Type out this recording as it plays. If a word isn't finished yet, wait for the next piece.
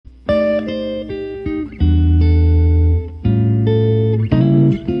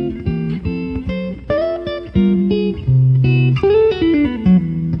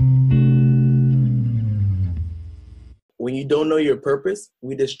purpose,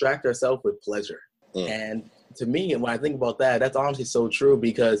 we distract ourselves with pleasure. And to me, when I think about that, that's honestly so true,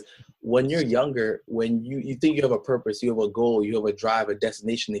 because when you're younger, when you think you have a purpose, you have a goal, you have a drive, a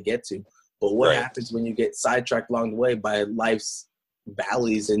destination to get to. But what happens when you get sidetracked along the way by life's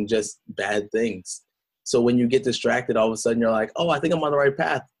valleys and just bad things? So when you get distracted, all of a sudden you're like, oh, I think I'm on the right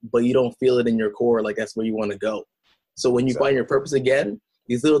path, but you don't feel it in your core like that's where you want to go. So when you find your purpose again,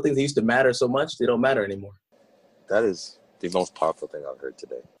 these little things that used to matter so much, they don't matter anymore. That is the most powerful thing I've heard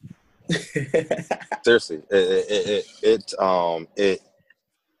today. Seriously, it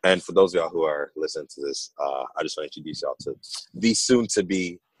and for those of y'all who are listening to this, I just want to introduce y'all to the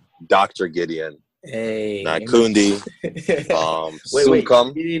soon-to-be Dr. Gideon Nyakundi. Wait,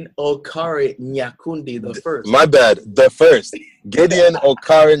 Gideon Okare Nyakundi the first. My bad, the first. Gideon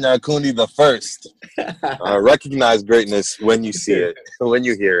Okare Nyakundi the first. Recognize greatness when you see it, when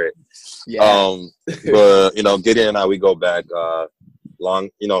you hear it. Yeah. But Gideon and I, we go back long.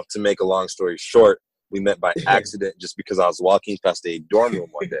 To make a long story short, we met by accident just because I was walking past a dorm room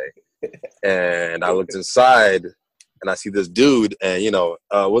one day, and I looked inside. And I see this dude, and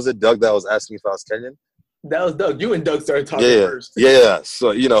was it Doug that was asking if I was Kenyan? That was Doug. You and Doug started talking first. Yeah.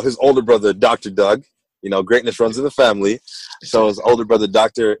 So his older brother, Dr. Doug. Greatness runs in the family. So his older brother,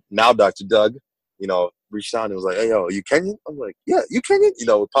 Dr. Doug, reached out and was like, "Hey, yo, you Kenyan?" I'm like, "Yeah, you Kenyan?" We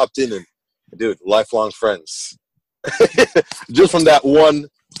popped in, and dude, lifelong friends. Just from that one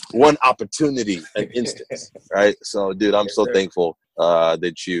opportunity and instance, right? So, dude, I'm so thankful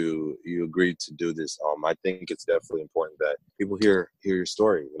that you agreed to do this. I think it's definitely important that people hear your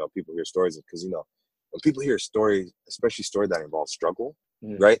story. People hear stories, because when people hear a story, especially a story that involves struggle,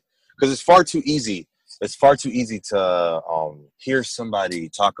 right? Because it's far too easy. It's far too easy to hear somebody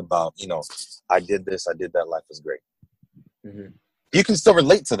talk about, I did this, I did that, life was great. You can still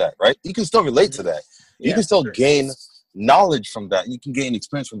relate to that, right? You can still relate to that. You can still gain knowledge from that. You can gain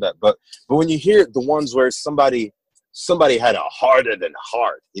experience from that. But when you hear the ones where somebody had a harder than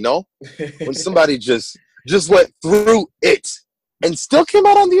hard, when somebody just went through it and still came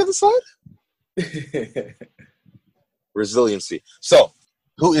out on the other side. Resiliency. So,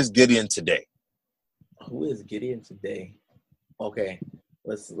 who is Gideon today? Who is Gideon today? Okay,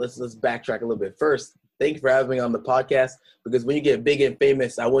 let's backtrack a little bit. First, thank you for having me on the podcast, because when you get big and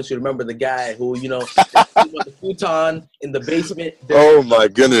famous, I want you to remember the guy who, the futon in the basement. Oh my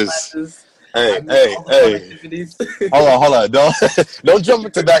goodness. Hey. Hold on. Don't jump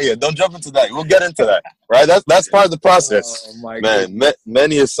into that yet. Don't jump into that. We'll get into that. Right? That's part of the process. Oh my man,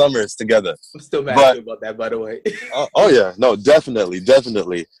 many a summers together. I'm still mad about that, by the way. Oh yeah. No, definitely.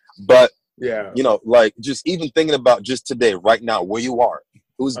 But yeah, just even thinking about just today, right now, where you are.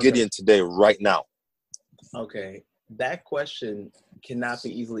 Who's Gideon today, right now? Okay. That question cannot be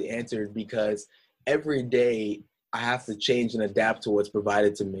easily answered, because every day I have to change and adapt to what's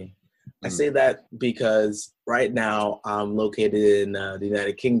provided to me. I say that because right now I'm located in the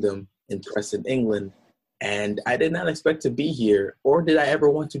United Kingdom, in Preston, England, and I did not expect to be here, or did I ever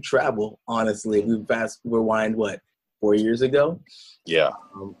want to travel, honestly. We've rewind, 4 years ago? Yeah.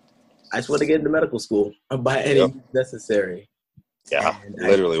 I just want to get into medical school by any means necessary. Yeah, and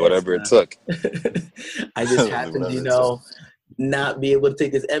literally, whatever it took. I just happened to, not be able to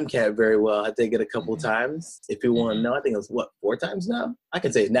take this MCAT very well. I take it a couple times. If you want to know, I think it was 4 times now. I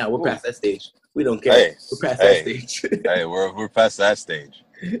can say it now. We're past that stage. We don't care. We're past that stage. We're past that stage.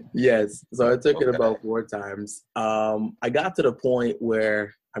 Yes. So I took it about 4 times. I got to the point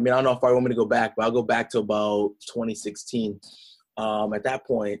where, I don't know if I want me to go back, but I'll go back to about 2016. At that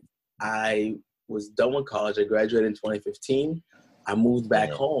point, I was done with college. I graduated in 2015. I moved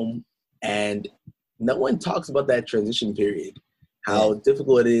back home, and no one talks about that transition period, how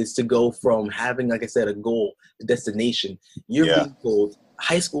difficult it is to go from having, like I said, a goal, a destination. You're being told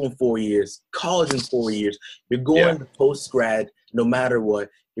high school in 4 years, college in 4 years. You're going to post-grad no matter what.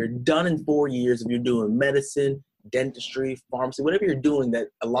 You're done in 4 years if you're doing medicine, dentistry, pharmacy, whatever you're doing, that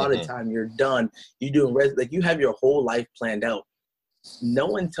a lot of the time you're done. You're doing you have your whole life planned out. No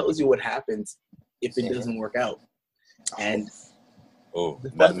one tells you what happens if it doesn't work out. And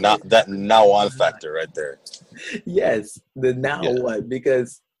that now on factor right there. Yes, the now what?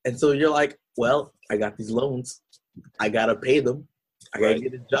 Because, and so you're like, well, I got these loans. I got to pay them. I got to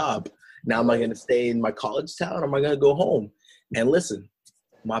get a job. Now, am I going to stay in my college town, or am I going to go home? And listen,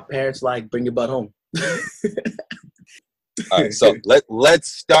 my parents bring your butt home. All right, so let's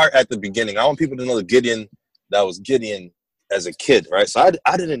start at the beginning. I want people to know the Gideon that was Gideon as a kid, right? So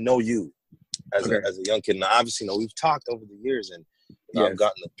I didn't know you as a young kid. Now, obviously, we've talked over the years, and I've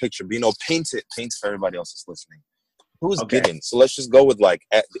gotten the picture. But, paints for everybody else that's listening. Who's Gideon? So let's just go with, at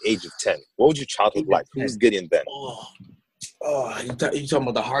the age of 10. What was your childhood like? Who was Gideon then? Oh, Oh, you talking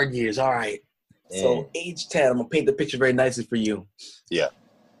about the hard years. All right. So Mm. age 10, I'm going to paint the picture very nicely for you. Yeah.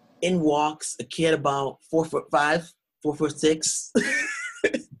 In walks a kid about 4'5", 4'6",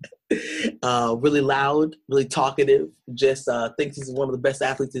 really loud, really talkative, just thinks he's one of the best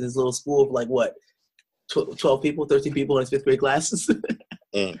athletes in his little school of like what, 12 people, 13 people in his fifth grade classes.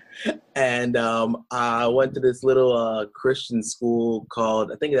 Mm. And I went to this little Christian school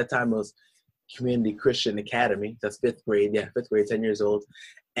called, I think at that time it was Community Christian Academy. That's fifth grade. Yeah, fifth grade, 10 years old.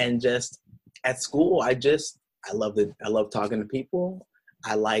 And just at school, I loved it. I love talking to people.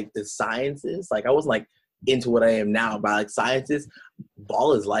 I like the sciences. Like I wasn't like into what I am now, but like sciences,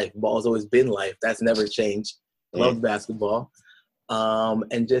 ball is life. Ball has always been life. That's never changed. I love basketball.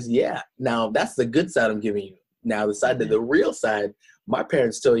 And just, yeah. Now that's the good side I'm giving you. Now the side, the real side, my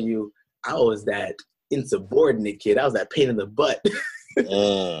parents tell you I was that insubordinate kid. I was that pain in the butt.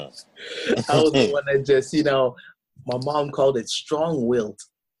 I was the one that just, my mom called it strong-willed.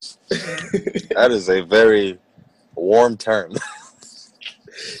 That is a very warm term.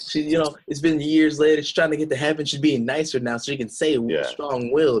 She, it's been years later. She's trying to get to heaven. She's being nicer now so she can say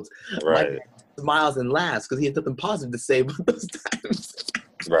strong-willed. Right. My dad smiles and laughs because he had something positive to say about those times.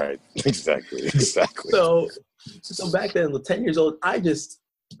 Right. Exactly. So back then, 10 years old, I just,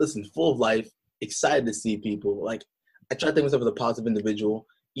 listen, full of life, excited to see people. Like, I try to think of myself as a positive individual.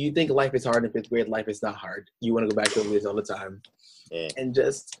 You think life is hard in fifth grade. Life is not hard. You want to go back to this all the time. And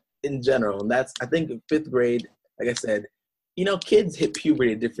just in general. And that's, I think in fifth grade, like I said, kids hit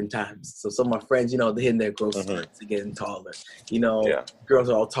puberty at different times. So some of my friends, they're hitting their growth spurts and getting taller. Girls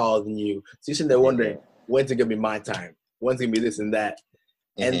are all taller than you. So you're sitting there wondering, when's it going to be my time? When's it going to be this and that?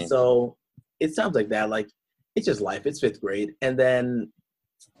 And so it sounds like that. Like, it's just life. It's fifth grade. And then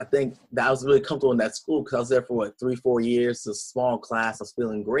I think that I was really comfortable in that school because I was there for 3-4 years. It's a small class. I was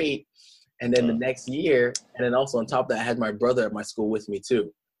feeling great. And then the next year, and then also on top of that, I had my brother at my school with me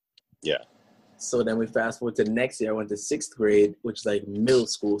too. Yeah. So then we fast forward to the next year. I went to sixth grade, which is like middle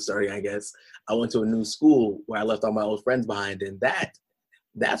school starting, I guess. I went to a new school where I left all my old friends behind. And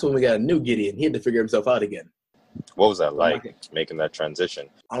that's when we got a new Gideon. He had to figure himself out again. What was that like, making that transition?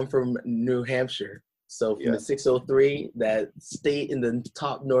 I'm from New Hampshire. So from the 603, that state in the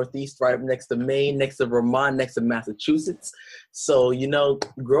top northeast, right next to Maine, next to Vermont, next to Massachusetts. So,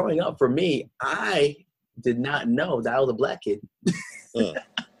 growing up for me, I did not know that I was a black kid.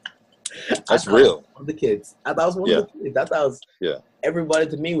 That's real. One of the kids. I thought I was one of the kids. I thought I was, everybody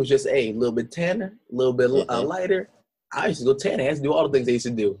to me was just a little bit tanner, a little bit lighter. I used to go tanning. I used to do all the things they used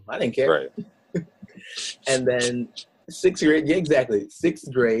to do. I didn't care. Right. And then sixth grade, exactly.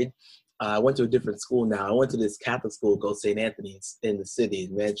 Sixth grade, I went to a different school now. I went to this Catholic school called St. Anthony's in the city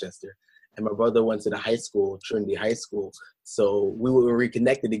in Manchester. And my brother went to the high school, Trinity High School. So we were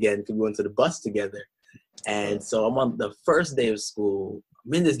reconnected again because we went to the bus together. And so I'm on the first day of school.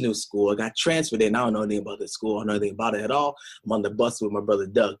 I'm in this new school. I got transferred in. I don't know anything about this school. I don't know anything about it at all. I'm on the bus with my brother,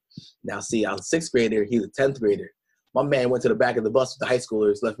 Doug. Now, see, I was a 6th grader. He's a 10th grader. My man went to the back of the bus with the high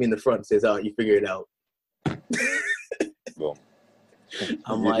schoolers, left me in the front, and says, "Oh, you figure it out." Well,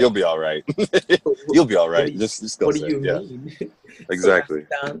 you'll be all right. You'll be all right. Just go. What do you mean? Exactly.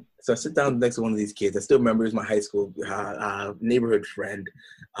 So I sit down next to one of these kids. I still remember he was my high school neighborhood friend.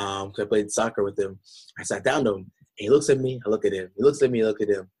 Because I played soccer with him. I sat down to him, and he looks at me. I look at him. He looks at me. I look at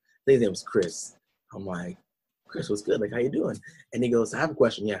him. I think his name was Chris. I'm like, "Chris, what's good? Like, how you doing?" And he goes, "I have a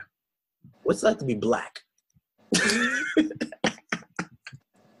question. Yeah, what's it like to be black?"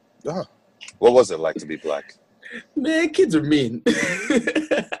 What was it like to be black? Man, kids are mean.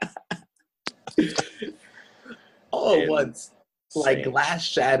 All at once. Like glass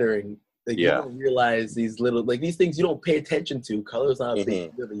shattering. Like you don't realize these little, like these things you don't pay attention to. Color's not a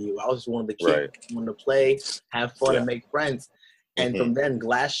big deal to you. I was just one of the kids, wanted to play, have fun, and make friends. And from then,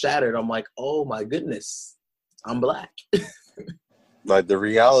 glass shattered. I'm like, oh my goodness, I'm black. Like the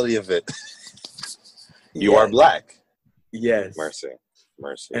reality of it. You are black. Yes. Mercy.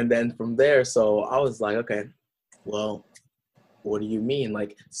 And then from there, so I was like, okay, well, what do you mean?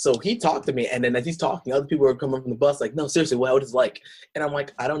 Like, so he talked to me, and then as he's talking, other people are coming from the bus, like, no, seriously, what is it like? And I'm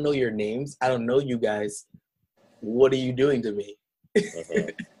like, I don't know your names. I don't know you guys. What are you doing to me?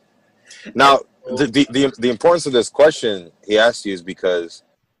 Now, the importance of this question he asked you is because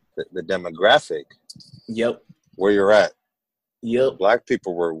the demographic. Yep. Where you're at. Yep. Black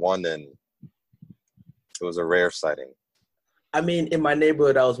people were one, and it was a rare sighting. I mean, in my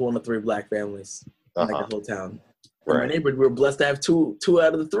neighborhood, I was one of 3 black families in like the whole town. In my neighborhood, we were blessed to have two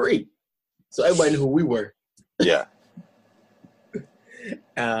out of the 3. So everybody knew who we were. Yeah.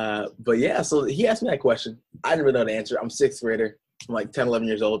 But yeah, so he asked me that question. I didn't really know the answer. I'm 6th grader. I'm like 10, 11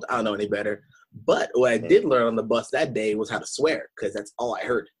 years old. I don't know any better. But what I did learn on the bus that day was how to swear, because that's all I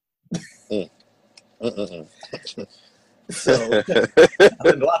heard. So I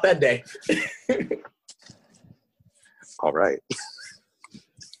learned a lot that day. All right.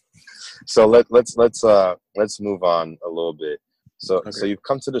 So let's move on a little bit. So you've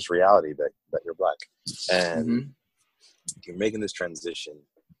come to this reality that you're Black, and you're making this transition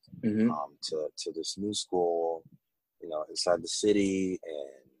to this new school, inside the city.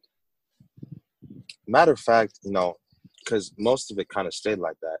 And matter of fact, because most of it kind of stayed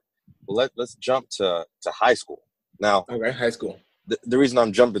like that. Well, let's jump to high school now. Okay, high school. The reason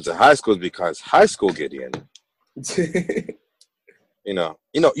I'm jumping to high school is because high school Gideon.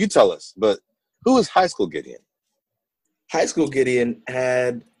 You tell us, but who is high school Gideon? High school Gideon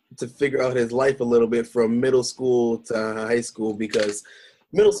had to figure out his life a little bit from middle school to high school, because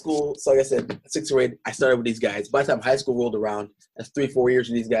middle school, so like I said, 6th grade, I started with these guys. By the time high school rolled around, that's 3-4 years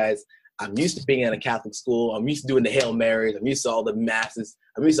with these guys. I'm used to being in a Catholic school. I'm used to doing the Hail Marys. I'm used to all the masses.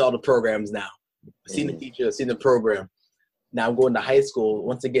 I'm used to all the programs now. I've seen the teacher. I've seen the program. Now I'm going to high school.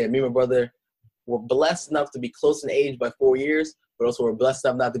 Once again, me and my brother were blessed enough to be close in age by 4 years, but also we're blessed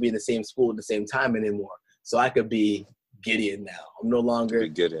enough not to be in the same school at the same time anymore. So I could be Gideon now. I'm no longer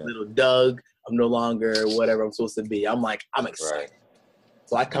little Doug. I'm no longer whatever I'm supposed to be. I'm excited. Right.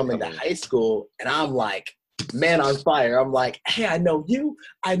 So I come into high school and I'm like, man on fire. I'm like, hey, I know you.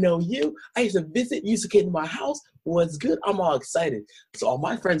 I used to visit. You used to get in my house. What's good? I'm all excited. So all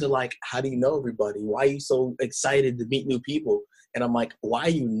my friends are like, how do you know everybody? Why are you so excited to meet new people? And I'm like, why are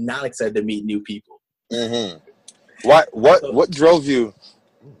you not excited to meet new people? Mm-hmm. What drove you?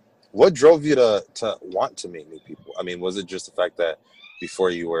 What drove you to want to meet new people? I mean, was it just the fact that before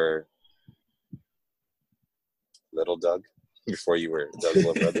you were little Doug, before you were Doug's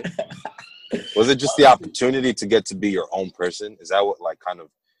little brother? Was it just the opportunity to get to be your own person? Is that what kind of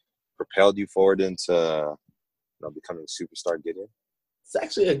propelled you forward into becoming superstar Gideon? It's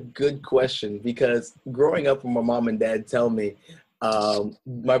actually a good question, because growing up when my mom and dad tell me,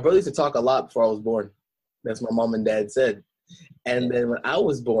 my brother used to talk a lot before I was born. That's what my mom and dad said. And then when I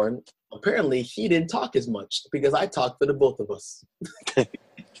was born, apparently he didn't talk as much because I talked for the both of us.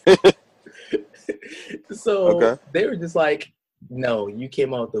 So they were just like, no, you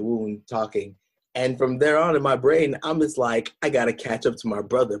came out the womb talking. And from there on in my brain, I'm just like, I got to catch up to my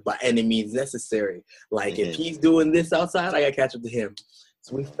brother by any means necessary. Like, if he's doing this outside, I got to catch up to him.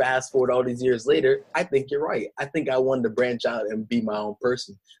 So we fast forward all these years later, I think you're right. I think I wanted to branch out and be my own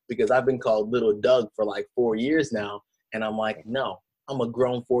person, because I've been called Little Doug for 4 years now. And I'm like, no, I'm a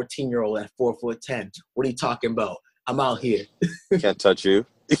grown 14-year-old at 4'10". What are you talking about? I'm out here. Can't touch you.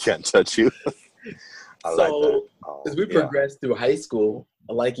 You can't touch you. So as we progressed through high school,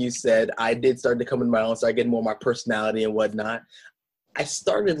 like you said, I did start to come into my own, start getting more of my personality and whatnot. I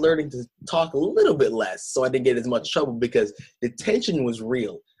started learning to talk a little bit less, so I didn't get as much trouble, because the tension was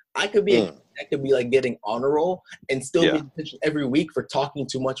real. I could be like getting honor roll and still be in detention every week for talking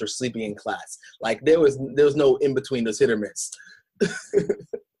too much or sleeping in class. Like there was no in between, those hit or miss.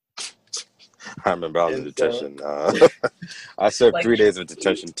 I remember I was in detention. I served 3 days of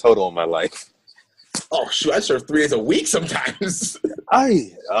detention total in my life. Oh shoot! I serve 3 days a week sometimes.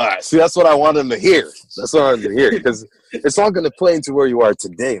 See, that's what I want them to hear. That's what I wanted to hear, because it's all going to play into where you are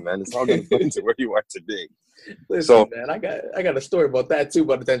today, man. It's all going to play into where you are today. Listen, man, I got a story about that too,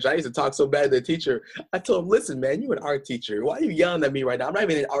 about detention. I used to talk so bad to the teacher. I told him, listen, man, you an art teacher. Why are you yelling at me right now? I'm not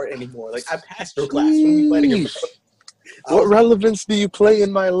even in art anymore. Like, I passed your class. What relevance do you play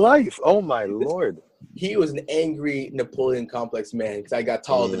in my life? Oh my Lord. He was an angry Napoleon complex man, because I got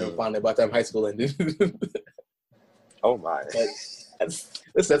taller than him finally by the time high school ended. Oh my. That's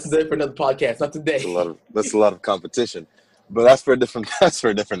a for another podcast, not today. That's a lot of competition. But that's for a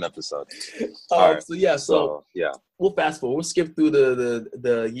different episode. Right. So we'll fast forward. We'll skip through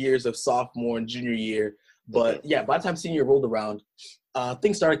the years of sophomore and junior year. But by the time senior year rolled around,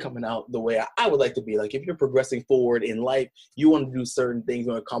 things started coming out the way I would like to be. Like, if you're progressing forward in life, you want to do certain things,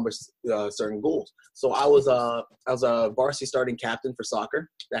 you want to accomplish certain goals. So I was a varsity starting captain for soccer.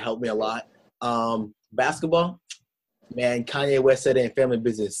 That helped me a lot. Basketball, man, Kanye West said it in Family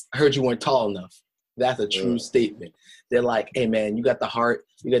Business, I heard you weren't tall enough. That's a true statement. They're like, hey, man, you got the heart,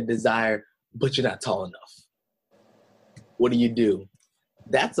 you got the desire, but you're not tall enough. What do?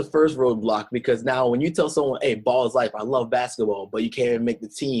 That's the first roadblock, because now when you tell someone, hey, ball is life, I love basketball, but you can't even make the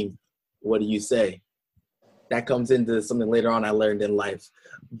team, what do you say? That comes into something later on I learned in life.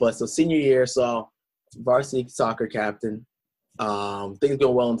 But so senior year, so varsity soccer captain, things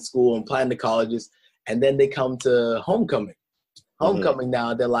go well in school, I'm applying to colleges, and then they come to homecoming. Homecoming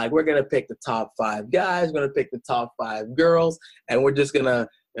now, they're like, we're going to pick the top 5 guys, we're going to pick the top 5 girls, and we're just going to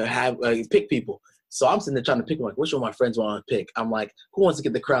have pick people. So I'm sitting there trying to pick. I'm like, which one of my friends want to pick? I'm like, who wants to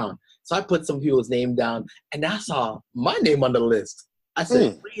get the crown? So I put some people's name down, and I saw my name on the list. I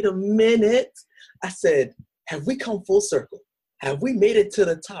said, wait a minute. I said, have we come full circle? Have we made it to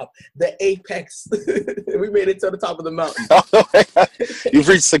the top, the apex? We made it to the top of the mountain. You've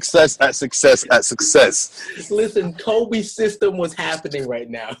reached success at success at success. Listen, Kobe's system was happening right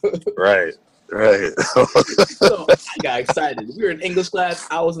now. Right. So I got excited. We were in English class.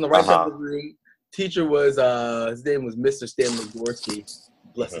 I was in the right side of the room. Teacher was, his name was Mr. Stanley Gorski.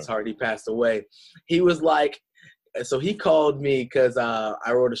 Bless his heart, he passed away. He was like, so he called me because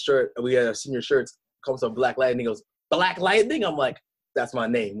I wrote a shirt. We had a senior shirts. Comes up Black Lightning. He goes, Black Lightning? I'm like, that's my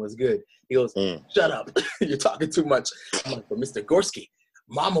name. Was good. He goes, shut up. You're talking too much. I'm like, but Mr. Gorski,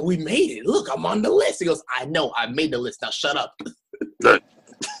 Mama, we made it. Look, I'm on the list. He goes, I know. I made the list. Now shut up.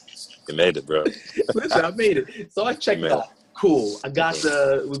 You made it, bro. Listen, I made it. So I checked it out. Cool. I got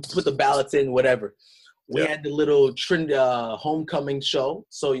we put the ballots in, whatever. We had the little homecoming show.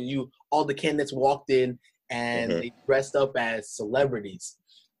 So all the candidates walked in and they dressed up as celebrities.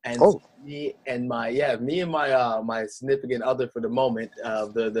 And me and my significant other for the moment,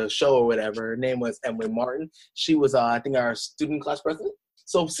 the show or whatever, her name was Emily Martin. She was, I think, our student class president.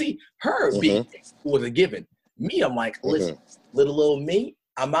 So see, her being was a given. Me, I'm like, listen, little me,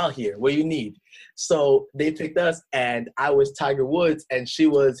 I'm out here. What do you need? So they picked us, and I was Tiger Woods, and she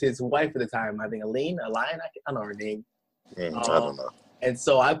was his wife at the time. I think Aline, I don't know her name. I don't know. And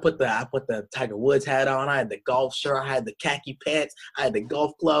so I put the Tiger Woods hat on. I had the golf shirt. I had the khaki pants. I had the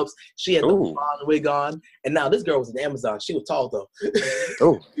golf clubs. She had the blonde wig on. And now this girl was in Amazon. She was tall though.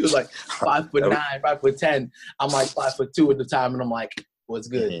 She was like 5'9", 5'10". I'm like 5'2" at the time, and I'm like, what's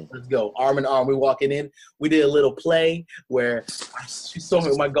good? Let's go. Arm in arm. We walking in. We did a little play where she saw me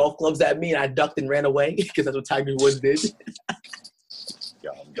with my golf clubs at me, and I ducked and ran away because that's what Tiger Woods did.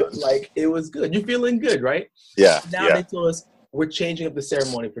 Like, it was good. You're feeling good, right? Yeah. Now they told us, we're changing up the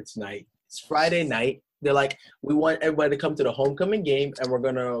ceremony for tonight. It's Friday night. They're like, we want everybody to come to the homecoming game, and we're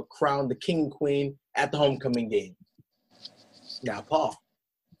going to crown the king and queen at the homecoming game. Now, Paul,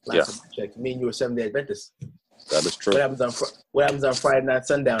 last time I checked, me and you were Seventh-day Adventists. That is true. What happens on Friday night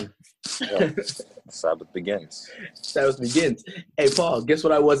sundown? Sabbath begins. Hey, Paul, guess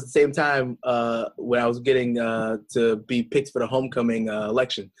what I was at the same time when I was getting to be picked for the homecoming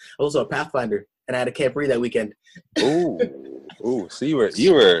election? I was also a Pathfinder, and I had a camp read that weekend. Ooh! So you were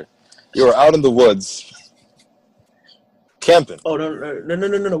out in the woods camping. Oh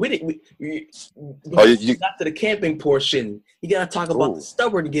no! We didn't. We got to the camping portion. You gotta talk about the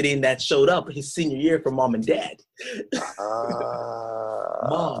stubborn Gideon that showed up his senior year for mom and dad.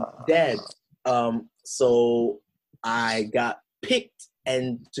 Mom, dad. So I got picked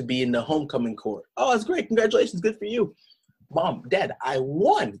and to be in the homecoming court. Oh, that's great! Congratulations, good for you. Mom, Dad, I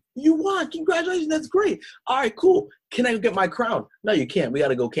won. You won. Congratulations. That's great. All right, cool. Can I go get my crown? No, you can't. We got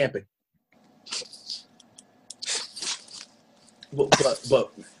to go camping.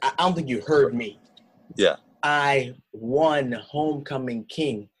 But I don't think you heard me. Yeah. I won homecoming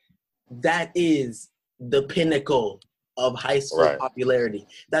king. That is the pinnacle of high school popularity.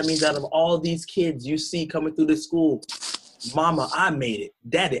 That means out of all these kids you see coming through the school, Mama, I made it.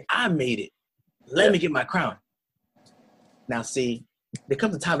 Daddy, I made it. Let me get my crown. Now, see, there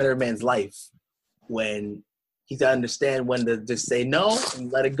comes a time in every man's life when he's got to understand when to just say no and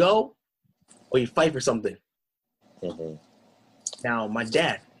let it go, or you fight for something. Now, my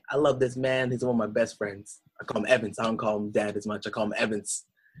dad, I love this man. He's one of my best friends. I call him Evans. I don't call him Dad as much. I call him Evans.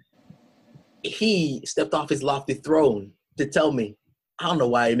 He stepped off his lofty throne to tell me, I don't know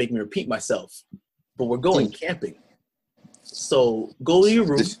why you make me repeat myself, but we're going camping. So go to your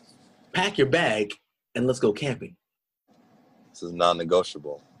room, pack your bag, and let's go camping. This is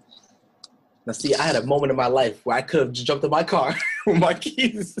non-negotiable. Now, see, I had a moment in my life where I could have just jumped in my car with my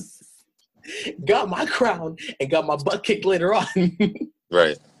keys, got my crown, and got my butt kicked later on.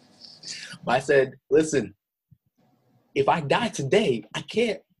 Right. But I said, listen, if I die today, I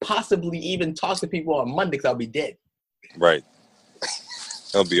can't possibly even talk to people on Monday because I'll be dead. Right.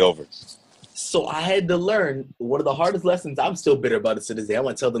 It'll be over. So I had to learn one of the hardest lessons. I'm still bitter about it to this day. I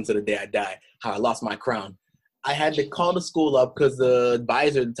want to tell them to the day I die how I lost my crown. I had to call the school up because the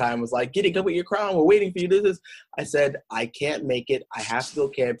advisor at the time was like, "Get it, come with your crown. We're waiting for you." This. I said, "I can't make it. I have to go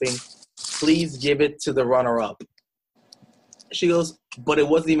camping. Please give it to the runner-up." She goes, "But it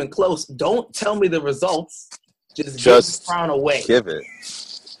wasn't even close. Don't tell me the results. Just give the crown away. Give it."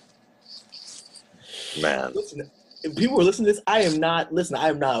 Man. Listen, if people were listening to this, I am not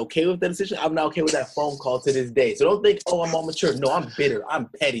okay with that decision. I'm not okay with that phone call to this day. So don't think, oh, I'm all mature. No, I'm bitter. I'm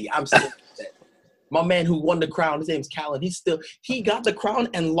petty. I'm still upset. My man who won the crown, his name's Callan. He got the crown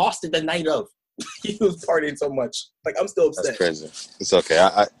and lost it the night of. He was partying so much. Like, I'm still upset. That's crazy. It's okay.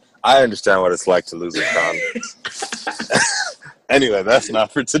 I understand what it's like to lose a crown. Anyway, that's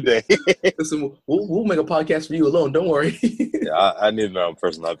not for today. Listen, we'll make a podcast for you alone. Don't worry. Yeah, I need my own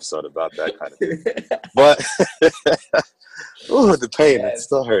personal episode about that kind of thing. But, ooh, the pain, it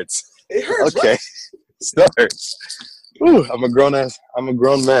still hurts. It hurts, okay. Right? It still hurts. Ooh, I'm a grown man,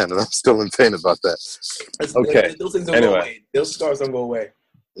 and I'm still in pain about that. Okay. Those things don't go away. Those scars don't go away.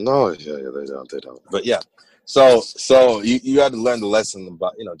 No, yeah, they don't. But yeah, so you had to learn the lesson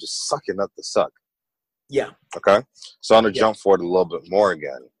about, just sucking up the suck. Yeah. Okay. So I'm gonna jump forward a little bit more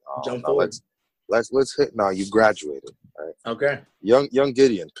again. Jump forward. Let's hit now. You graduated, right? Okay. Young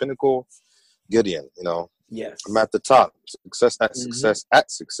Gideon, Pinnacle Gideon. Yes. I'm at the top. Success,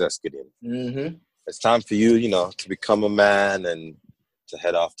 Gideon. Mm-hmm. It's time for you, to become a man and to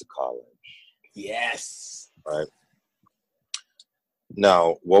head off to college. Yes. Right.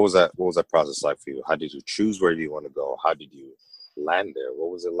 Now, what was that process like for you? How did you choose where do you want to go? How did you land there?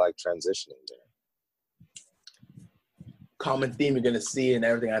 What was it like transitioning there? Common theme you're going to see in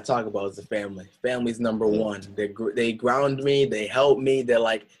everything I talk about is the family. Family's number one. They ground me. They help me.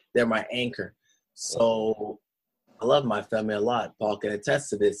 They're my anchor. So I love my family a lot. Paul can attest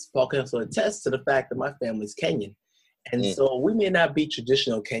to this. Paul can also attest to the fact that my family's Kenyan. And so we may not be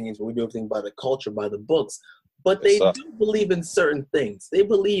traditional Kenyans where we do everything by the culture, by the books, but they do believe in certain things. They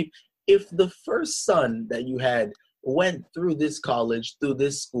believe if the first son that you had went through this college, through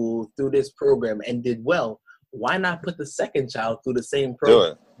this school, through this program, and did well, why not put the second child through the same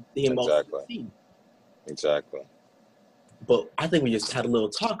program? Exactly. But I think we just had a little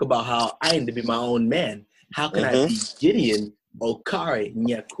talk about how I need to be my own man. How can I be Gideon Okare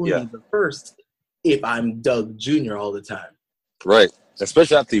Nyakuni the first if I'm Doug Jr. all the time? Right.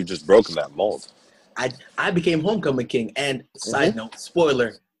 Especially after you've just broken that mold. I became homecoming king, and side note,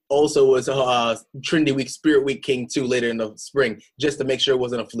 spoiler, also was Trinity Week, Spirit Week king too later in the spring, just to make sure it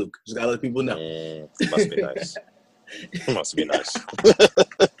wasn't a fluke. Just gotta let people know. Must be nice. Must be nice.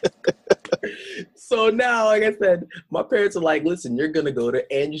 So now, like I said, my parents are like, listen, you're gonna go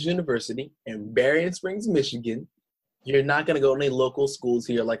to Andrews University in Berrien Springs, Michigan. You're not gonna go to any local schools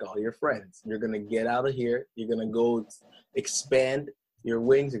here like all your friends. You're gonna get out of here. You're gonna go expand your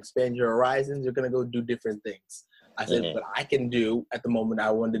wings, expand your horizons. You're going to go do different things. I said, but I can do, at the moment I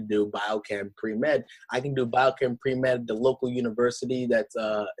wanted to do biochem pre-med. I can do biochem pre-med at the local university that's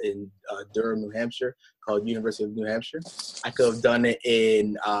in Durham, New Hampshire, called University of New Hampshire. I could have done it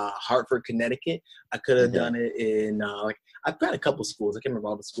in Hartford, Connecticut. I could have done it in, I've got a couple schools. I can't remember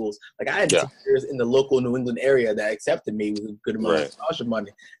all the schools. Like, I had teachers in the local New England area that accepted me with a good amount of scholarship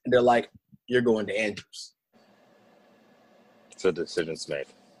money. And they're like, you're going to Andrews. So the decision's made.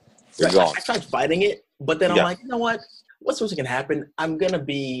 I tried fighting it, but then I'm like, you know what? What's supposed to happen? I'm going to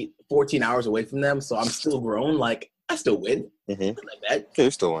be 14 hours away from them, so I'm still grown. Like, I still win. Like that. Yeah, you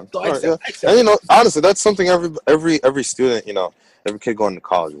still win. So I accept. And, honestly, that's something every student, every kid going to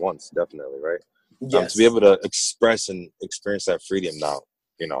college wants, definitely, right? Yes. To be able to express and experience that freedom now,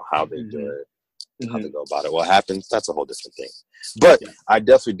 how they do it, how they go about it. What happens, that's a whole different thing. But I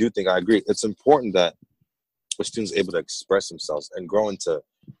definitely do think I agree. It's important that students are able to express themselves and grow into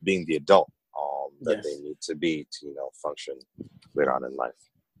being the adult that they need to be to function later on in life.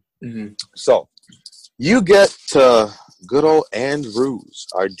 So you get to good old Andrews,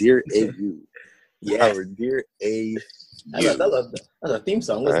 our dear AU. Our dear AU. That's a theme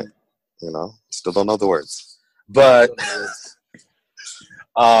song, isn't it? Still don't know the words, but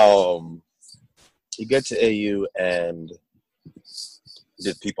you get to AU, and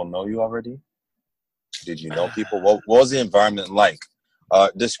did people know you already? Did you know people? What was the environment like?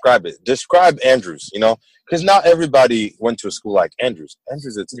 Describe it. Describe Andrews, because not everybody went to a school like Andrews.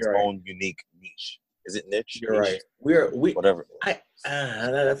 Andrews, it's its own unique niche. Is it niche? You're right. We whatever.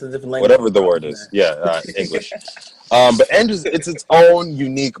 That's a different language. Whatever the word is. Yeah, English. But Andrews, it's its own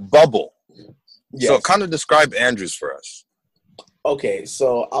unique bubble. Yes. So kind of describe Andrews for us. Okay,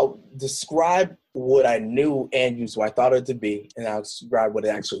 so I'll describe what I knew Andrews, what I thought it to be, and I'll describe what it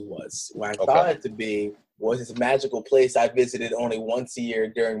actually was. What I thought it to be was this magical place I visited only once a year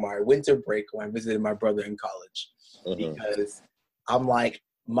during my winter break when I visited my brother in college. Because I'm like,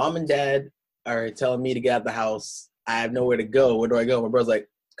 mom and dad are telling me to get out of the house. I have nowhere to go. Where do I go? My brother's like,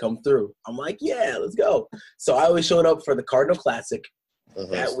 come through. I'm like, yeah, let's go. So I always showed up for the Cardinal Classic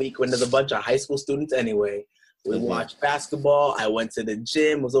that week when there's a bunch of high school students anyway. We watched basketball. I went to the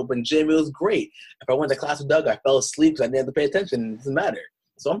gym. It was open gym. It was great. If I went to class with Doug, I fell asleep because I didn't have to pay attention. It doesn't matter.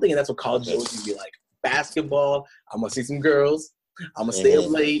 So I'm thinking that's what college is always going to be like. Basketball. I'm going to see some girls. I'm gonna stay up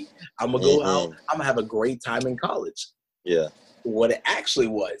late. I'm gonna go out. I'm gonna have a great time in college. Yeah. What it actually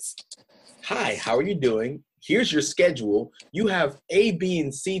was, hi, how are you doing? Here's your schedule. You have A, B,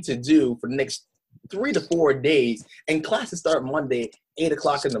 and C to do for the next 3 to 4 days, and classes start Monday, 8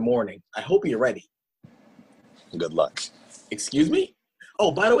 o'clock in the morning. I hope you're ready. Good luck. Excuse me?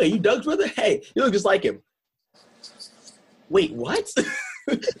 Oh, by the way, you Doug's brother? Hey, you look just like him. Wait, what?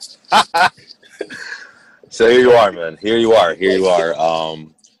 So here you are, man. Here you are.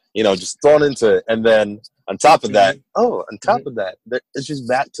 Just thrown into it. And then on top of that, it's just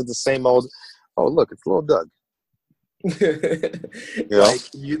back to the same old, oh, look, it's little Doug. Like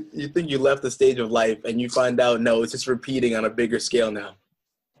you think you left the stage of life and you find out, no, it's just repeating on a bigger scale now.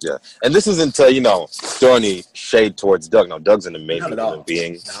 Yeah. And this isn't to, throw any shade towards Doug. No, Doug's an amazing human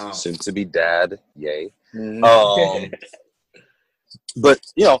being. No. Soon to be dad. Yay. Mm-hmm. But,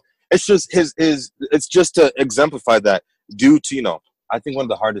 it's just it's just to exemplify that due to, I think one of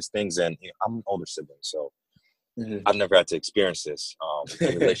the hardest things, and I'm an older sibling, so I've never had to experience this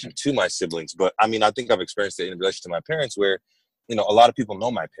in relation to my siblings. But I mean, I think I've experienced it in relation to my parents where, a lot of people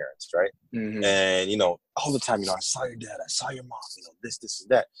know my parents, right? Mm-hmm. And, all the time, I saw your dad, I saw your mom, this, and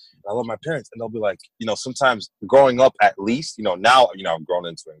that. And I love my parents. And they'll be like, sometimes growing up at least, now, I've grown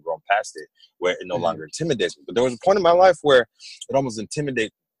into it and grown past it where it no longer intimidates me. But there was a point in my life where it almost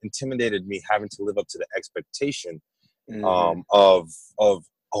intimidated me having to live up to the expectation of, oh,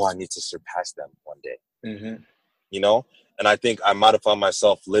 I need to surpass them one day. Mm-hmm. And I think I might have found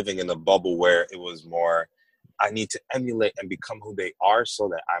myself living in a bubble where it was more, I need to emulate and become who they are so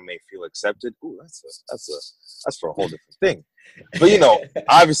that I may feel accepted. Ooh, that's for a whole different thing. But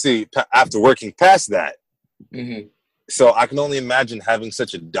obviously after working past that, so I can only imagine having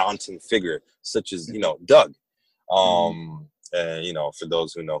such a daunting figure such as Doug. And for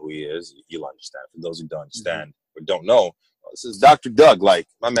those who know who he is, you'll understand. For those who don't understand or don't know, this is Dr. Doug. Like,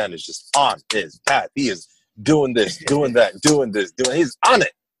 my man is just on his path. He is doing this, doing that, he's on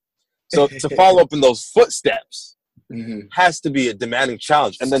it. So to follow up in those footsteps has to be a demanding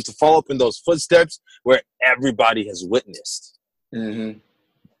challenge. And then to follow up in those footsteps where everybody has witnessed, that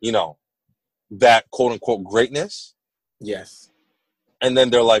quote unquote greatness. Yes. And then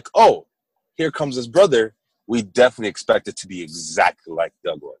they're like, oh, here comes his brother. We definitely expect it to be exactly like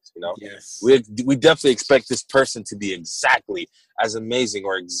Doug was, Yes. We definitely expect this person to be exactly as amazing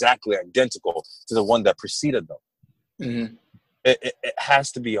or exactly identical to the one that preceded them. Mm-hmm. It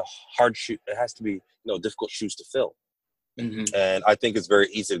has to be a hard shoe. It has to be, difficult shoes to fill. Mm-hmm. And I think it's very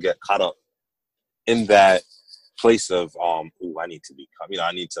easy to get caught up in that place of, I need to become,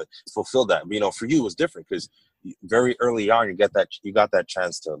 I need to fulfill that. But, for you, it was different because very early on, you got that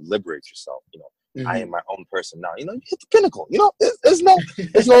chance to liberate yourself. I am my own person now. You hit the pinnacle.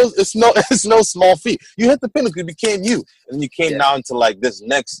 It's no small feat. You hit the pinnacle, you became you, and you came now into like this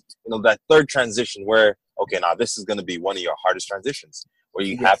next, that third transition where, okay, now this is going to be one of your hardest transitions where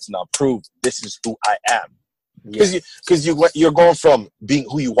you have to now prove this is who I am, because you're going from being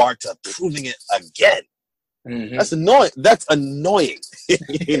who you are to proving it again. Mm-hmm. That's annoying. That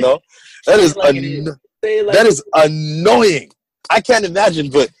is annoying. I can't imagine,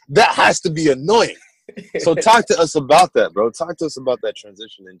 but that has to be annoying. So talk to us about that, bro. Talk to us about that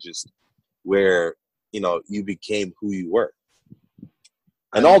transition and just where, you became who you were.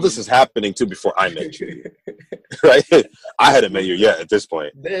 And all this is happening too before I met you, right? I hadn't met you yet at this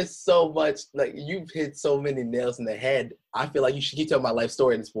point. There's so much, like, you've hit so many nails in the head. I feel like you should keep telling my life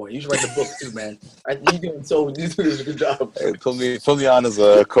story at this point. You should write the book too, man. You're doing a good job. Hey, put me on as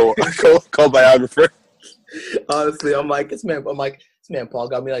a co-biographer. Honestly, I'm like, this man Paul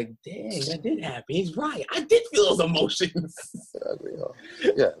got me like, dang, that did happen. He's right. I did feel those emotions.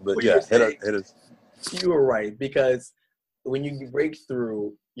 Yeah, but yeah, hit us. You were right, because when you break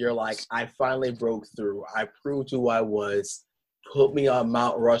through, you're like, I finally broke through. I proved who I was. Put me on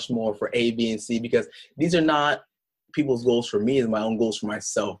Mount Rushmore for A, B, and C, because these are not people's goals for me, it's my own goals for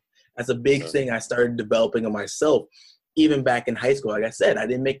myself. That's a big thing I started developing on myself, even back in high school. Like I said, I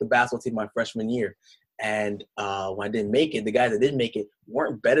didn't make the basketball team my freshman year. And when I didn't make it, the guys that didn't make it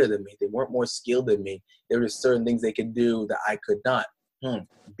weren't better than me. They weren't more skilled than me. There were just certain things they could do that I could not.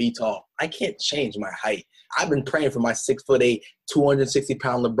 Be tall. I can't change my height. I've been praying for my 6'8",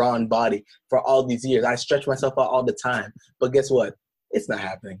 260-pound LeBron body for all these years. I stretch myself out all the time. But guess what? It's not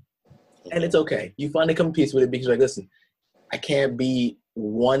happening. And it's okay. You finally come to peace with it because you're like, listen, I can't be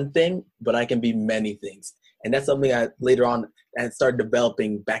one thing, but I can be many things. And that's something I later on I started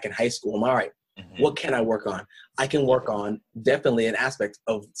developing back in high school. I'm all right. What can I work on? I can work on definitely an aspect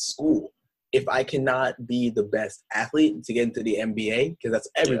of school. If I cannot be the best athlete to get into the NBA, because that's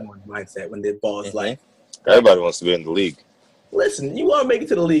everyone's mindset when the ball is like. Everybody wants to be in the league. listen, you want to make it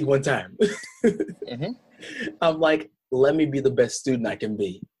to the league one time. Mm-hmm. I'm like, let me be the best student I can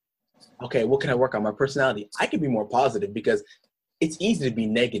be. Okay, what can I work on? My personality. I can be more positive because it's easy to be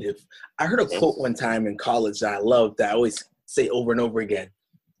negative. I heard a quote one time in college that I loved that I always say over and over again.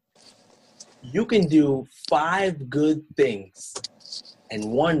 You can do 5 good things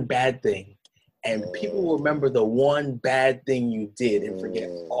and 1 bad thing, and people will remember the 1 bad thing you did and forget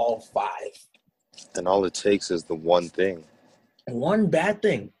all 5. And all it takes is the one thing. 1 bad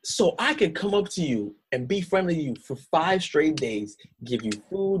thing. So I could come up to you and be friendly to you for 5 straight days, give you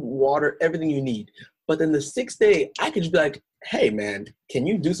food, water, everything you need. But then the 6th day, I could just be like, hey, man, can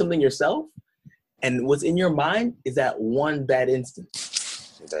you do something yourself? And what's in your mind is that 1 bad instance.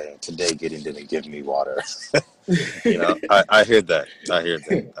 Today Gideon didn't give me water. You know, I hear that. I hear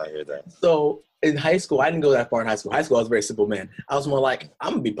that. So in high school, I didn't go that far in high school. High school, I was a very simple man. I was more like,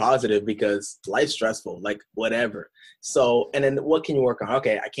 I'm going to be positive because life's stressful, like whatever. So, and then what can you work on?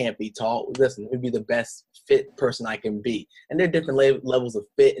 Okay, I can't be tall. Listen, let me be the best fit person I can be. And there are different levels of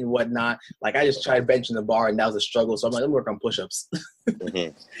fit and whatnot. Like I just tried benching the bar and that was a struggle. So I'm like, let me work on push-ups.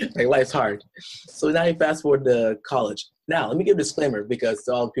 Mm-hmm. Like life's hard. So now you fast forward to college. Now, let me give a disclaimer because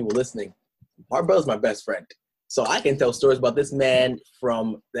to all the people listening, my brother's my best friend. So I can tell stories about this man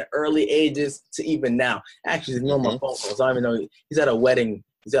from the early ages to even now. Actually, he's on my phone calls. I don't even know. He's at a wedding.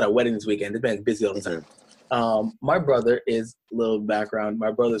 He's at a wedding this weekend. This man's busy all the time. My brother is, a little background,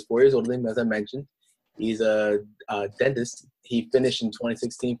 my brother's 4 years older than me, as I mentioned. He's a dentist. He finished in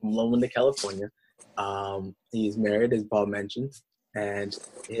 2016 from Loma Linda, California. He's married, as Paul mentioned. And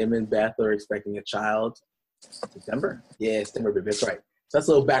him and Beth are expecting a child. September? Yeah, September, baby. That's right. So that's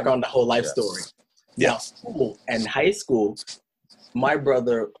a little background on the whole life story. Now, school and high school, my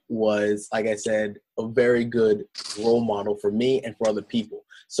brother was, like I said, a very good role model for me and for other people.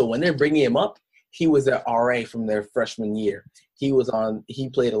 So when they're bringing him up, he was their RA from their freshman year. He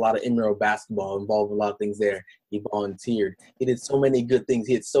played a lot of intramural basketball, involved in a lot of things there. He volunteered. He did so many good things.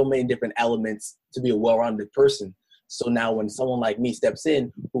 He had so many different elements to be a well-rounded person. So now when someone like me steps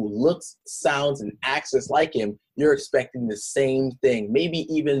in who looks, sounds, and acts just like him, you're expecting the same thing, maybe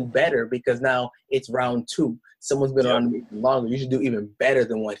even better because now it's round 2. Someone's been around even longer. You should do even better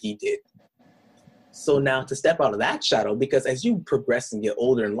than what he did. So now to step out of that shadow, because as you progress and get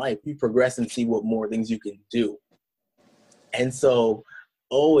older in life, you progress and see what more things you can do. And so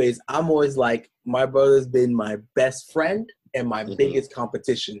I'm always like, my brother's been my best friend and my biggest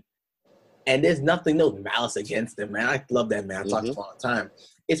competition. And there's no malice against him, man. I love that man. I talk to him all the time.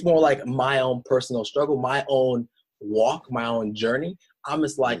 It's more like my own personal struggle, my own walk, my own journey. I'm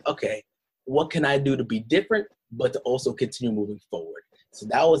just like, okay, what can I do to be different, but to also continue moving forward? So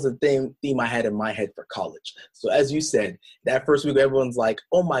that was the theme I had in my head for college. So as you said, that first week, everyone's like,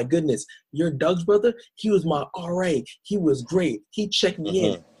 oh my goodness, you're Doug's brother? He was my RA. He was great. He checked me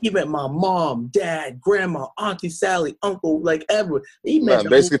in. He met my mom, dad, grandma, auntie Sally, uncle, like everyone. He met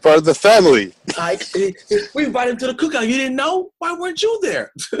basically part of the family. Like, we invited him to the cookout. You didn't know? Why weren't you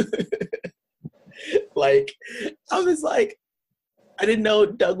there? Like, I was like, I didn't know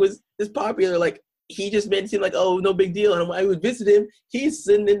Doug was this popular. Like, he just made it seem like, oh, no big deal. And when I would visit him, he's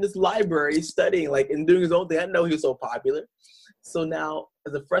sitting in this library studying, like, and doing his own thing. I didn't know he was so popular. So now,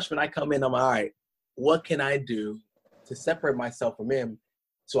 as a freshman, I come in, I'm like, all right, what can I do to separate myself from him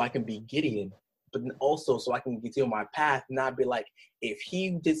so I can be Gideon, but also so I can continue my path, not be like, if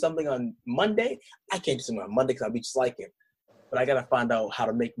he did something on Monday, I can't do something on Monday because I'll be just like him. But I got to find out how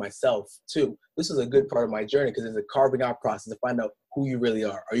to make myself, too. This is a good part of my journey because it's a carving out process to find out who you really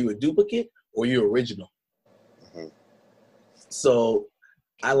are. Are you a duplicate or are you original? So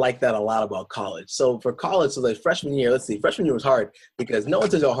I like that a lot about college. So for college, so like freshman year, freshman year was hard because no one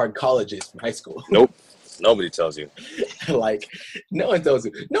tells you how hard college is from high school. Nope. Nobody tells you. Like, no one tells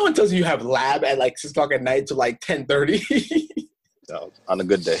you. No one tells you have lab at like 6 o'clock at night to like 10:30. No, on a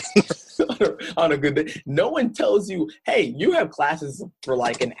good day. On a good day. No one tells you, hey, you have classes for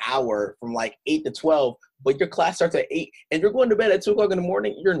like an hour from like 8 to 12, but your class starts at 8 and you're going to bed at 2 o'clock in the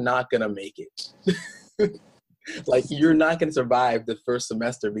morning. You're not going to make it. Like, you're not going to survive the first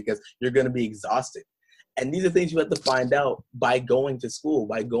semester because you're going to be exhausted. And these are things you have to find out by going to school,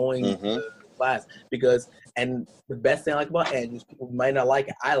 by going to class. Because, and the best thing I like about Andrews, people might not like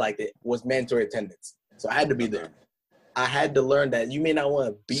it, I liked it, was mandatory attendance. So I had to be there. I had to learn that you may not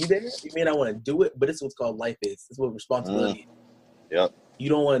want to be there, you may not want to do it, but it's what's called life is. It's what responsibility is. Yep. You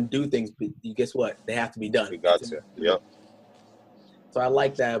don't want to do things, but guess what? They have to be done. You got to. Yep. So I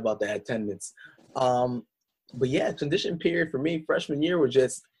like that about the attendance. But yeah, transition period for me, freshman year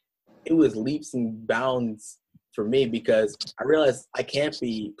it was leaps and bounds for me because I realized I can't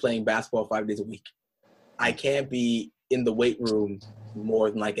be playing basketball 5 days a week. I can't be in the weight room more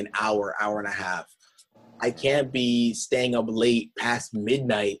than like an hour, hour and a half. I can't be staying up late past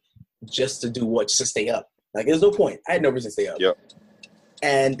midnight just to do what? Just to stay up. Like, there's no point. I had no reason to stay up. Yep.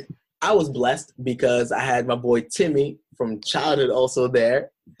 And I was blessed because I had my boy Timmy from childhood also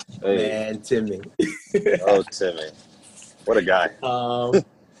there. Hey. Man, Timmy. Oh, Timmy. What a guy.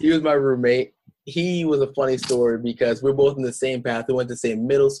 He was my roommate. He was a funny story because we're both in the same path. We went to the same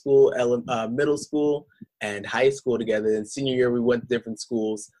middle school and high school together. And senior year, we went to different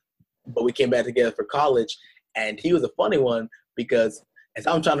schools, but we came back together for college. And he was a funny one because as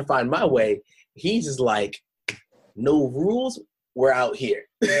I'm trying to find my way, he's just like, no rules, we're out here.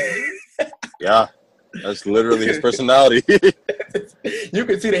 Yeah, that's literally his personality. You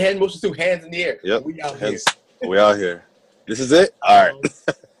can see the hand motions too, hands in the air. Yep. We out here. We out here. This is it? All right.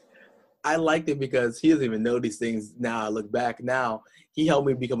 I liked it because he doesn't even know these things now. I look back now. He helped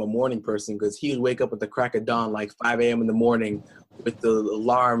me become a morning person because he would wake up at the crack of dawn, like 5 a.m. in the morning, with the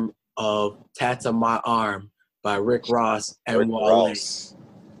alarm of Tats on My Arm by Rick Ross and Wale.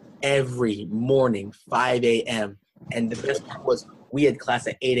 Every morning, 5 a.m. And the best part was we had class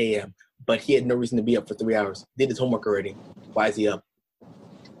at 8 a.m., but he had no reason to be up for 3 hours. Did his homework already. Why is he up?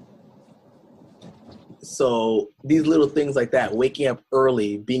 So these little things like that, waking up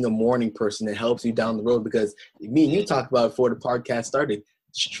early, being a morning person, it helps you down the road because me and you talked about it before the podcast started,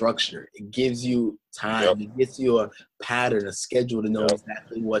 structure. It gives you time. Yep. It gives you a pattern, a schedule to know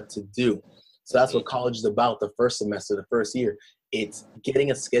exactly what to do. So that's what college is about the first semester, the first year. It's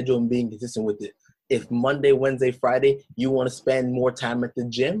getting a schedule and being consistent with it. If Monday, Wednesday, Friday, you want to spend more time at the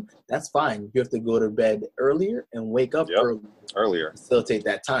gym, that's fine. You have to go to bed earlier and wake up earlier. Facilitate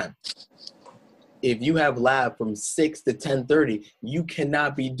that time. If you have lab from 6 to 10:30, you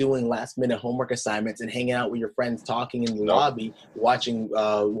cannot be doing last-minute homework assignments and hanging out with your friends, talking in the lobby, watching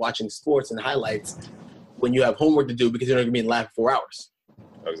sports and highlights when you have homework to do because you're not going to be in lab for 4 hours.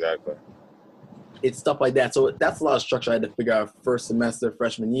 Exactly. It's stuff like that. So that's a lot of structure I had to figure out first semester,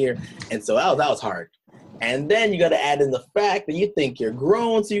 freshman year. And so that was hard. And then you got to add in the fact that you think you're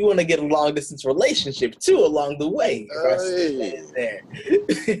grown, so you want to get a long-distance relationship, too, along the way.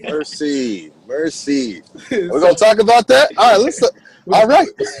 Hey. Mercy. We're going to talk about that? All right,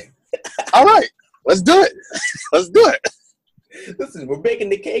 All right. Let's do it. Listen, we're baking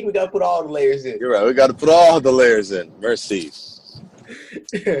the cake. We got to put all the layers in. You're right. We got to put all the layers in. Mercy.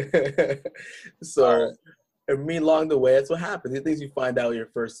 So, and me along the way, that's what happens. The things you find out your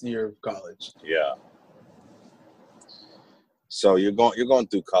first year of college. Yeah. So you're going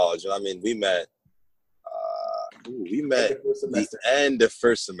through college, and I mean, we met the end of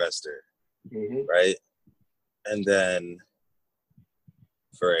first semester, right? And then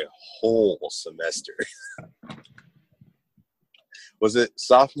for a whole semester, was it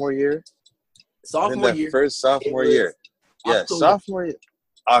sophomore year? First sophomore year. Yeah, sophomore year.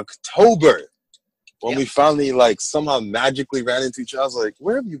 October. When we finally somehow magically ran into each other, I was like,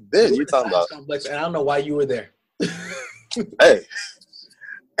 "Where have you been?" You're talking about complex, and I don't know why you were there. Hey,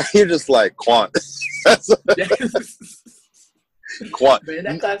 you're just like Quant. Quant. Man,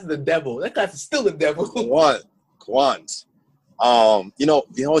 that class is the devil. That class is still the devil. Quant. You know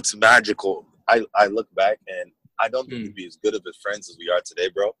what's magical? I look back and I don't think we'd be as good of friends as we are today,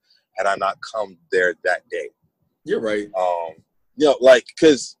 bro, had I not come there that day. You're right.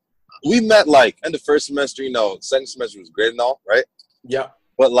 Because we met end of first semester, second semester was great and all, right? Yeah.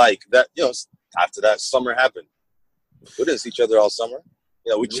 But that, after that, summer happened. We didn't see each other all summer.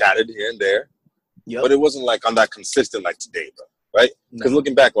 We chatted here and there. Yep. But it wasn't on that consistent today, bro. Right? Because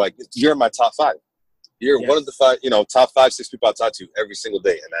looking back, you're in my top 5. You're one of the 5, top 5, 6 people I talk to every single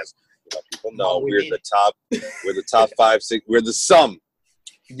day. And as people know, we're the top 5, 6. We're the sum.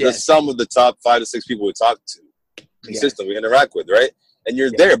 Yes. The sum of the top 5 to 6 people we talk to consistently, we interact with, right? And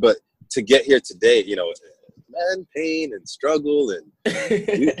you're there, but to get here today, man, pain and struggle, and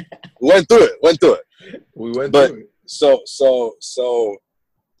we went through it. We went through it. So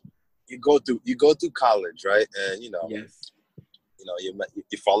you go through college, right? And you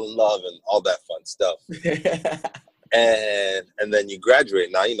fall in love and all that fun stuff. and then you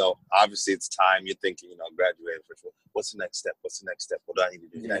graduate. Now, obviously it's time. You're thinking, graduating. What's the next step? What do I need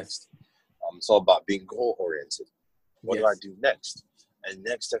to do next? It's all about being goal oriented. What do I do next? And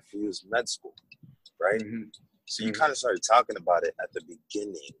next step for you is med school, right? So you kind of started talking about it at the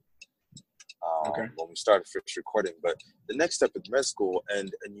beginning when we started first recording. But the next step is med school,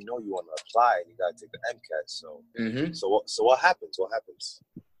 and you want to apply, and you got to take the MCAT. So what happens?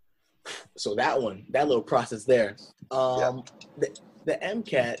 So that little process there. The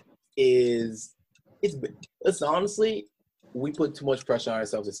MCAT listen, honestly, we put too much pressure on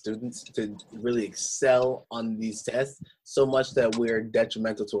ourselves as students to really excel on these tests so much that we're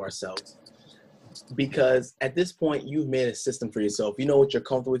detrimental to ourselves. Because at this point, you've made a system for yourself. You know what you're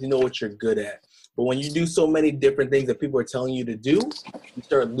comfortable with. You know what you're good at. But when you do so many different things that people are telling you to do, you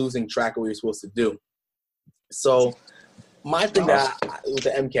start losing track of what you're supposed to do. So my thing with the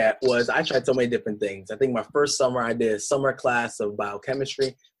MCAT was I tried so many different things. I think my first summer I did a summer class of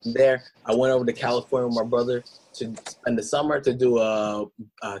biochemistry. There, I went over to California with my brother to spend the summer to do a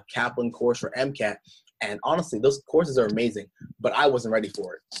Kaplan course for MCAT. And honestly, those courses are amazing, but I wasn't ready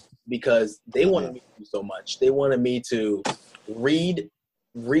for it because they wanted me to do so much. They wanted me to read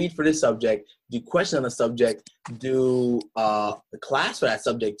for this subject, do questions on the subject, do the class for that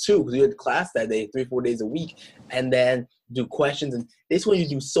subject too, because we had class that day, 3-4 days a week, and then do questions. And this one you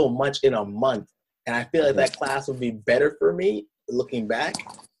do so much in a month. And I feel like that class would be better for me, looking back,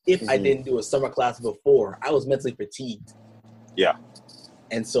 if I didn't do a summer class before. I was mentally fatigued. Yeah.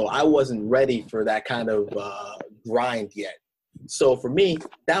 And so I wasn't ready for that kind of grind yet. So for me,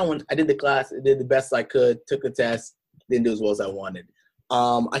 that one, I did the class, I did the best I could, took the test, didn't do as well as I wanted.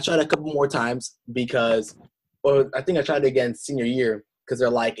 I tried a couple more times I think I tried it again senior year because they're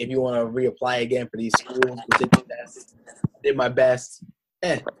like, if you want to reapply again for these schools, we'll take the test. I did my best.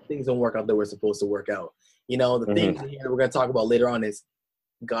 Things don't work out the way we're supposed to work out. You know, the thing here we're going to talk about later on is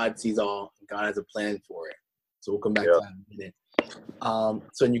God sees all. God has a plan for it. So we'll come back to that in a minute.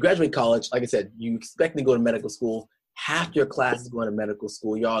 So when you graduate college, like I said, you expect to go to medical school. Half your class is going to medical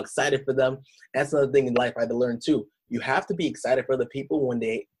school. You're all excited for them. That's another thing in life I had to learn too. You have to be excited for other people when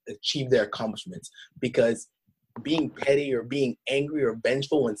they achieve their accomplishments, because being petty or being angry or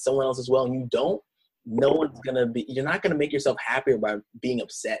vengeful when someone else is well and you don't, you're not going to make yourself happier by being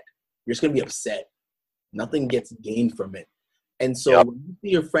upset. You're just going to be upset. Nothing gets gained from it. And so when you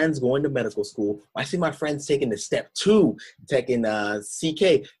see your friends going to medical school, I see my friends taking the step 2, taking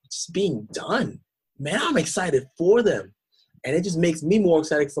CK, just being done. Man, I'm excited for them. And it just makes me more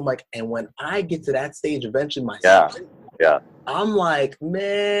excited because I'm like, and when I get to that stage eventually myself, I'm like,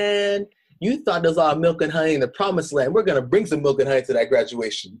 man, you thought there was all milk and honey in the promised land. We're going to bring some milk and honey to that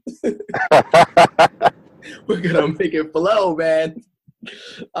graduation. We're going to make it flow, man.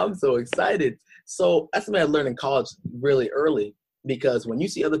 I'm so excited. So that's something I learned in college really early, because when you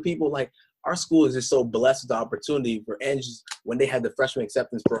see other people, like our school is just so blessed with the opportunity for Angels when they had the freshman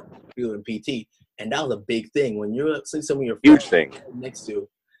acceptance program in PT. And that was a big thing. When you're seeing some of your huge thing next to,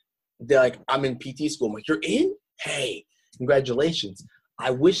 they're like, I'm in PT school. I'm like, you're in? Hey, congratulations.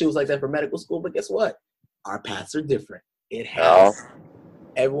 I wish it was like that for medical school, but guess what? Our paths are different.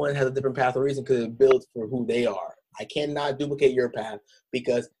 Everyone has a different path or reason because it builds for who they are. I cannot duplicate your path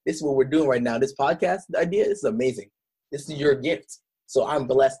because this is what we're doing right now. This podcast idea is amazing. This is your gift. So I'm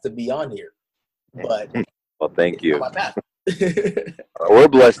blessed to be on here. But well, thank you. My path. We're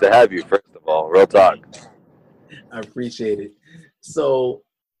blessed to have you, first of all. Real talk. I appreciate it. So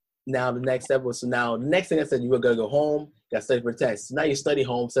now the next step was, the next thing I said, you were going to go home, got to study for the test. So now you study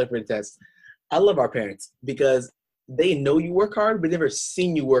home, study for the test. I love our parents because they know you work hard, but they've never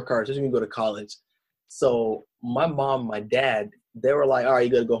seen you work hard, especially when you go to college. So my mom, my dad, they were like, all right,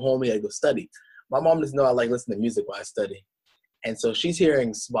 you got to go home, you got to go study. My mom doesn't know I like listening to music while I study. And so she's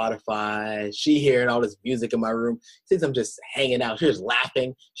hearing Spotify. She hearing all this music in my room. Since I'm just hanging out, she's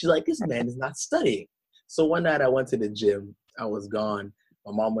laughing. She's like, this man is not studying. So one night I went to the gym. I was gone.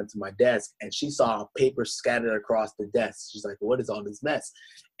 My mom went to my desk, and she saw paper scattered across the desk. She's like, what is all this mess?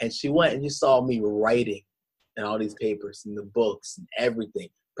 And she went and she saw me writing in all these papers and the books and everything.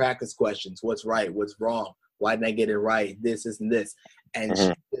 Practice questions. What's right? What's wrong? Why didn't I get it right? This, and this.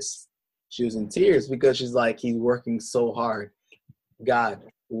 And she was in tears because she's like, he's working so hard. God,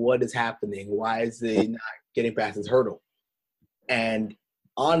 what is happening? Why is he not getting past his hurdle? And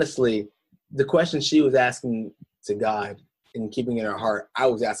honestly, the question she was asking to God and keeping in her heart, I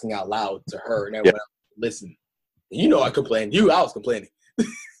was asking out loud to her and everyone else. Listen, you know I complained. I was complaining.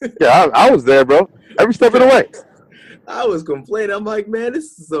 I was there, bro. Every step of the way. I was complaining. I'm like, man,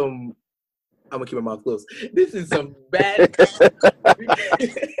 this is some – I'm going to keep my mouth closed. This is some bad –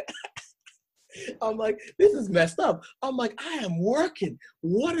 I'm like, this is messed up. I'm like, I am working.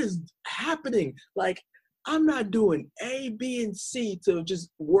 What is happening? Like, I'm not doing A, B, and C to just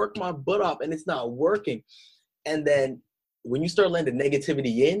work my butt off, and it's not working. And then when you start letting the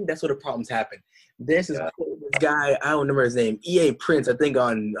negativity in, that's where the problems happen. There's this guy, I don't remember his name, E.A. Prince, I think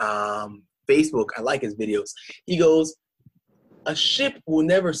on Facebook. I like his videos. He goes, a ship will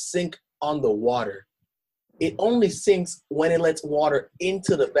never sink on the water. It only sinks when it lets water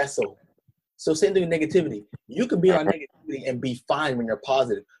into the vessel. So same thing with negativity. You can be on negativity and be fine when you're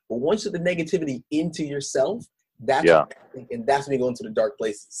positive. But once you put the negativity into yourself, That's Yeah. what I'm thinking. That's me going to the dark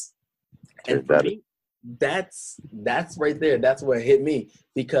places. And for That me, that's right there. That's what hit me,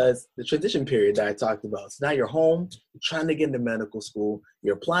 because the transition period that I talked about. So now you're home, you're trying to get into medical school,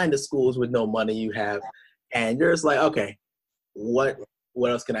 you're applying to schools with no money you have, and you're just like, okay, what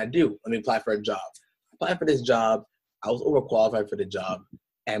else can I do? Let me apply for a job. Apply for this job. I was overqualified for the job,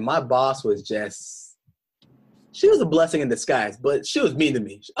 and my boss was just, she was a blessing in disguise, but she was mean to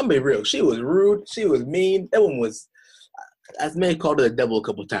me. I'm being real. She was rude. She was mean. That one was, I may have called her the devil a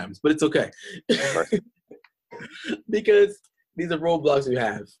couple of times, but it's okay. Right. Because these are roadblocks you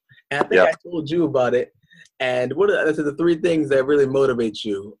have. And I think Yep. I told you about it. And what are the three things that really motivate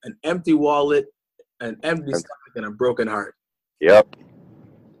you? An empty wallet, an empty stomach, and a broken heart. Yep.